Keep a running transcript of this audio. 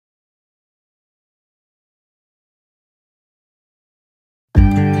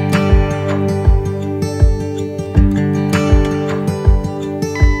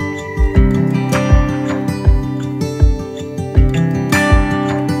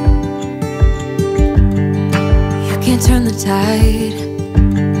turn the tide,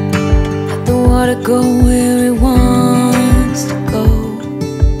 let the water go where it wants to go.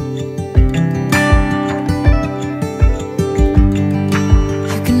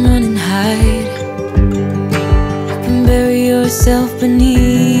 You can run and hide, you can bury yourself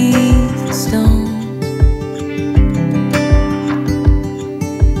beneath the stones.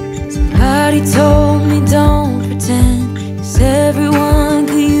 Somebody told me don't pretend, 'cause everyone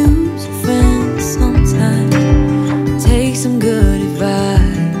could use a friend sometimes. Take some good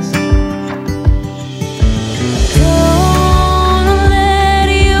advice. Don't let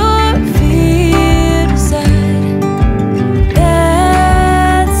your fear decide.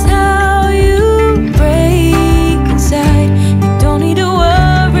 That's how you break inside. You don't need to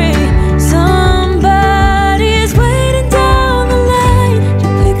worry, somebody is waiting down the line to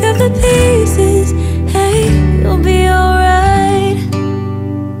pick up the pieces. Hey, you'll be alright.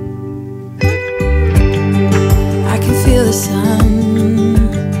 I can feel the sun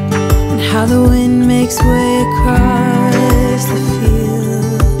and how the wind makes way across the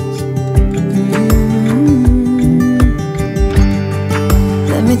fields.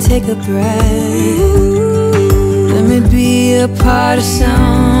 Let me take a breath, let me be a part of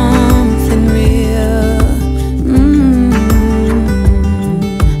something real.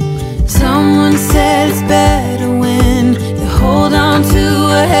 Someone said it's better when you hold on to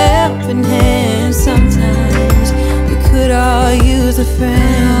a helping hand. Sometimes we could all use a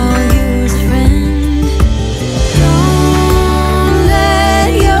friend. Don't let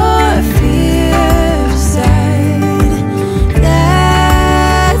your fear decide.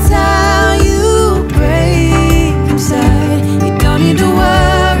 That's how you break inside. You don't need to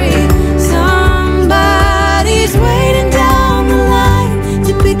worry, somebody's waiting down the line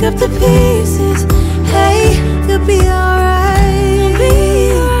to pick up the pieces. Hey, you'll be alright.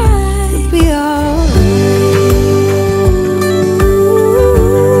 You'll be alright.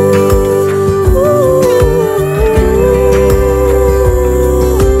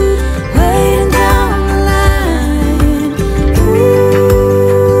 Waiting down the line.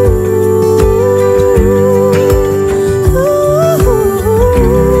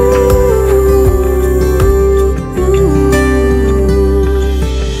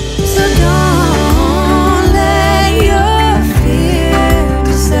 So don't let your fear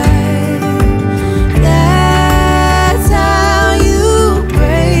decide. That's how you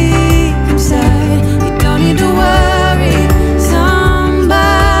break inside. You don't need to worry,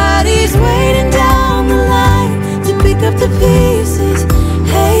 somebody's waiting down the line to pick up the pieces.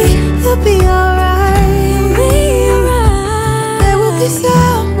 Hey, you'll be alright. There will be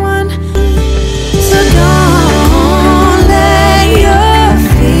someone. So don't let your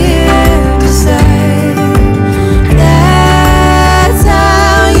fear decide. That's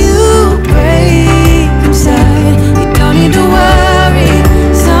how you break inside. You don't need to worry,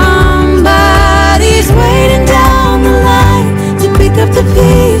 somebody's waiting down the line to pick up the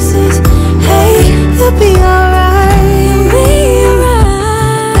pieces. Hey, you'll be alright.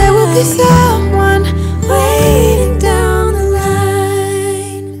 There will be someone waiting down the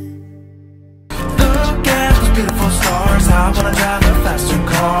line. Look at those beautiful stars. I wanna drive a faster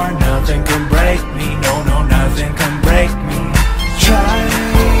car. Nothing can break me. No, no, nothing can break me. Try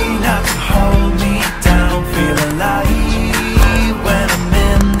not to hold me down. Feel alive when I'm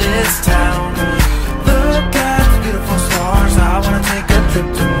in this town. Look at the beautiful stars. I wanna take a trip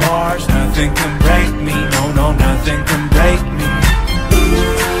to Mars. Nothing can break me. No, no, nothing can break me.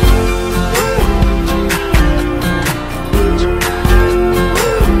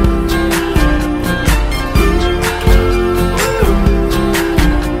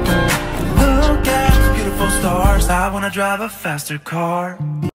 Look at the beautiful stars. I wanna drive a faster car.